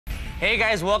Hey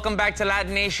guys, welcome back to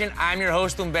LatiNation. I'm your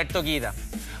host, Humberto Guida.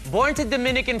 Born to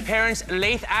Dominican parents,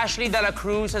 Laith Ashley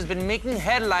Cruz has been making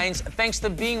headlines thanks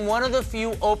to being one of the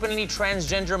few openly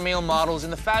transgender male models in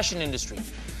the fashion industry.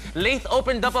 Laith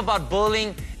opened up about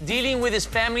bullying, dealing with his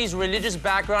family's religious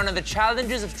background, and the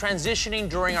challenges of transitioning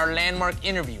during our landmark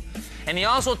interview. And he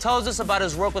also tells us about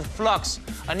his work with FLUX,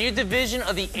 a new division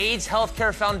of the AIDS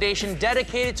Healthcare Foundation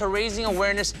dedicated to raising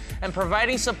awareness and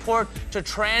providing support to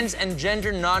trans and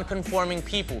gender non-conforming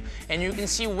people. And you can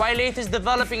see why Laith is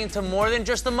developing into more than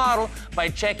just a model by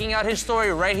checking out his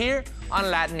story right here on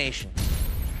LatiNation.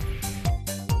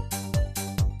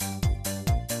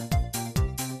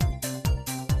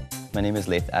 My name is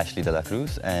Laith Ashley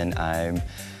Cruz, and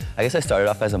I guess I started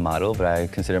off as a model, but I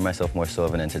consider myself more so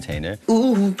of an entertainer.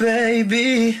 Ooh,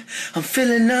 baby, I'm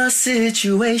feeling our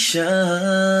situation.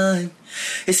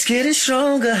 It's getting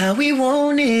stronger how we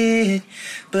want it,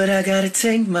 but I gotta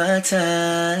take my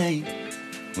time.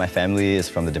 My family is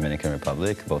from the Dominican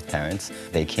Republic, both parents.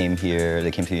 They came to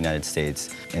the United States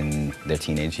in their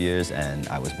teenage years, and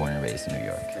I was born and raised in New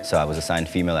York. So I was assigned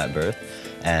female at birth,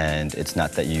 and it's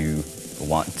not that you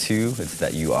want to, it's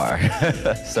that you are.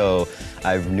 So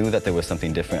I knew that there was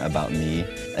something different about me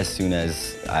as soon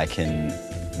as I can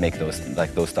make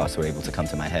those thoughts were able to come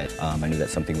to my head. I knew that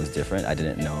something was different. I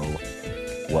didn't know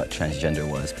what transgender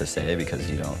was per se, because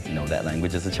you don't know that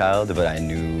language as a child, but I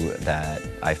knew that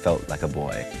I felt like a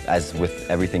boy. As with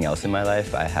everything else in my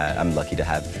life, I'm lucky to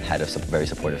have had a very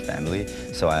supportive family.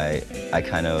 So I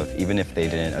kind of, even if they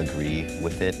didn't agree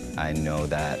with it, I know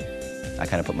that I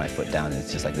kind of put my foot down, and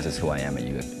it's just like, this is who I am,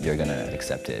 and you're gonna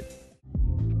accept it.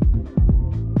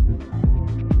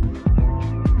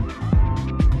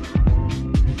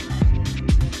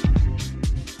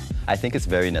 I think it's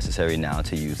very necessary now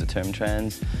to use the term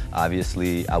trans.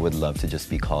 Obviously, I would love to just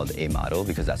be called a model,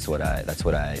 because that's what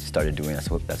I started doing. That's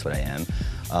what I am.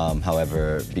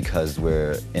 However, because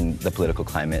we're in the political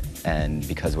climate, and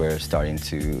because we're starting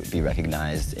to be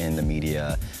recognized in the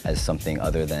media as something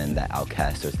other than that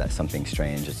outcast, or that something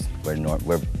strange,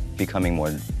 we're becoming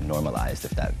more normalized,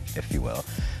 if you will.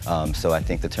 So I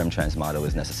think the term trans model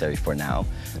is necessary for now.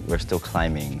 We're still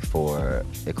climbing for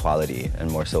equality,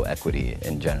 and more so equity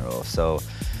in general. So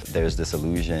there's this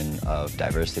illusion of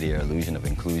diversity, or illusion of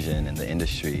inclusion in the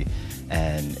industry,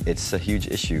 and it's a huge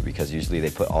issue, because usually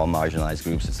they put all marginalized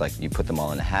groups, it's like you put them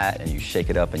all in a hat and you shake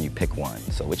it up and you pick one.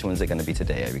 So which one is it going to be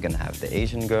today? Are we going to have the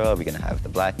Asian girl? Are we going to have the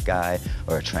black guy?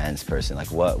 Or a trans person? Like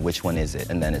which one is it?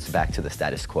 And then it's back to the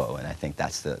status quo, and I think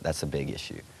that's a big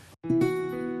issue.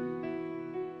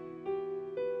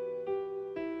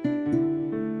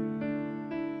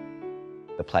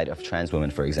 The plight of trans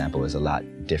women, for example, is a lot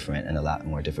different and a lot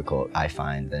more difficult, I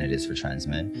find, than it is for trans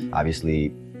men.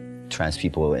 Obviously, trans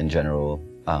people in general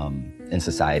in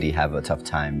society have a tough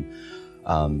time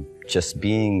just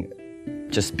being.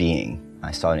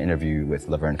 I saw an interview with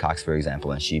Laverne Cox, for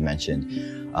example, and she mentioned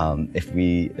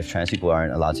if trans people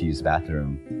aren't allowed to use the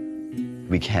bathroom,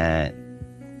 we can't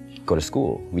go to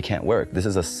school, we can't work. This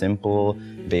is a simple,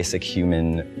 basic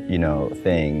human,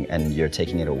 thing, and you're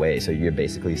taking it away. So you're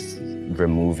basically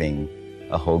removing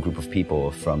a whole group of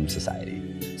people from society.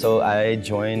 So I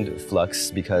joined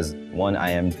FLUX because, one,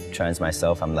 I am trans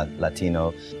myself, I'm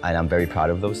Latino, and I'm very proud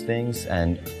of those things.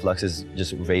 And FLUX is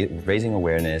just raising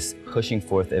awareness, pushing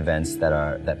forth events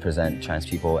that present trans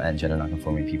people and gender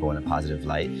nonconforming people in a positive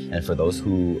light. And for those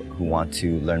who want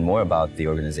to learn more about the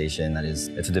organization, it's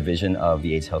a division of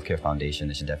the AIDS Healthcare Foundation.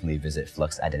 They should definitely visit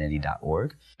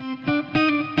fluxidentity.org.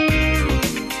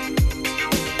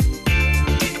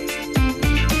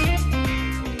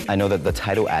 I know that the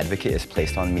title advocate is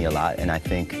placed on me a lot, and I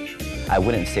think I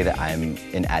wouldn't say that I'm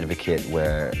an advocate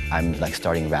where I'm like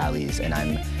starting rallies and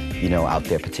I'm, out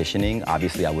there petitioning.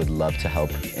 Obviously, I would love to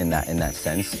help in that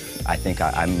sense. I think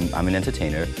I'm an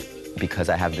entertainer. Because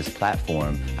I have this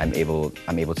platform, I'm able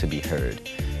to be heard.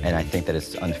 And I think that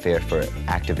it's unfair for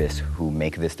activists who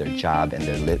make this their job and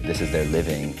this is their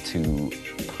living to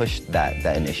push that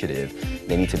initiative.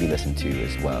 They need to be listened to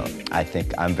as well. I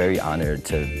think I'm very honored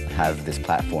to have this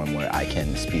platform where I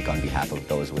can speak on behalf of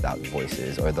those without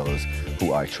voices, or those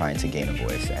who are trying to gain a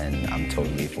voice, and I'm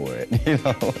totally for it,